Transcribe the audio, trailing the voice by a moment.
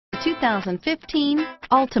2015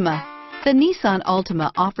 Altima. The Nissan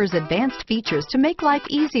Altima offers advanced features to make life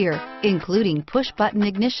easier, including push-button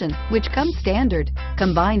ignition, which comes standard.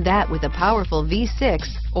 Combine that with a powerful V6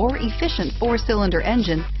 or efficient 4-cylinder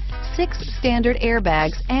engine, 6 standard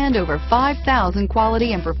airbags, and over 5,000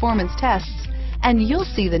 quality and performance tests, and you'll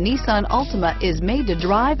see the Nissan Altima is made to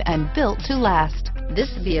drive and built to last.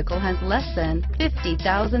 This vehicle has less than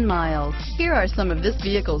 50,000 miles. Here are some of this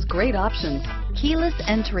vehicle's great options: keyless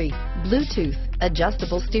entry, Bluetooth,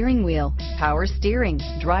 adjustable steering wheel, power steering,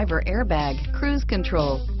 driver airbag, cruise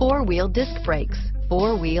control, 4-wheel disc brakes,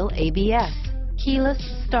 4-wheel ABS, keyless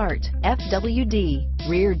start, FWD,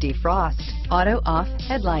 rear defrost, auto-off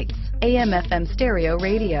headlights, AM/FM stereo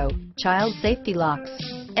radio, child safety locks,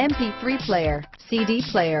 MP3 player, CD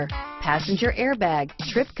player, passenger airbag,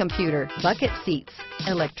 trip computer, bucket seats,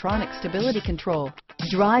 electronic stability control.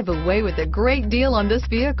 Drive away with a great deal on this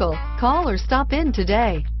vehicle. Call or stop in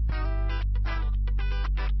today.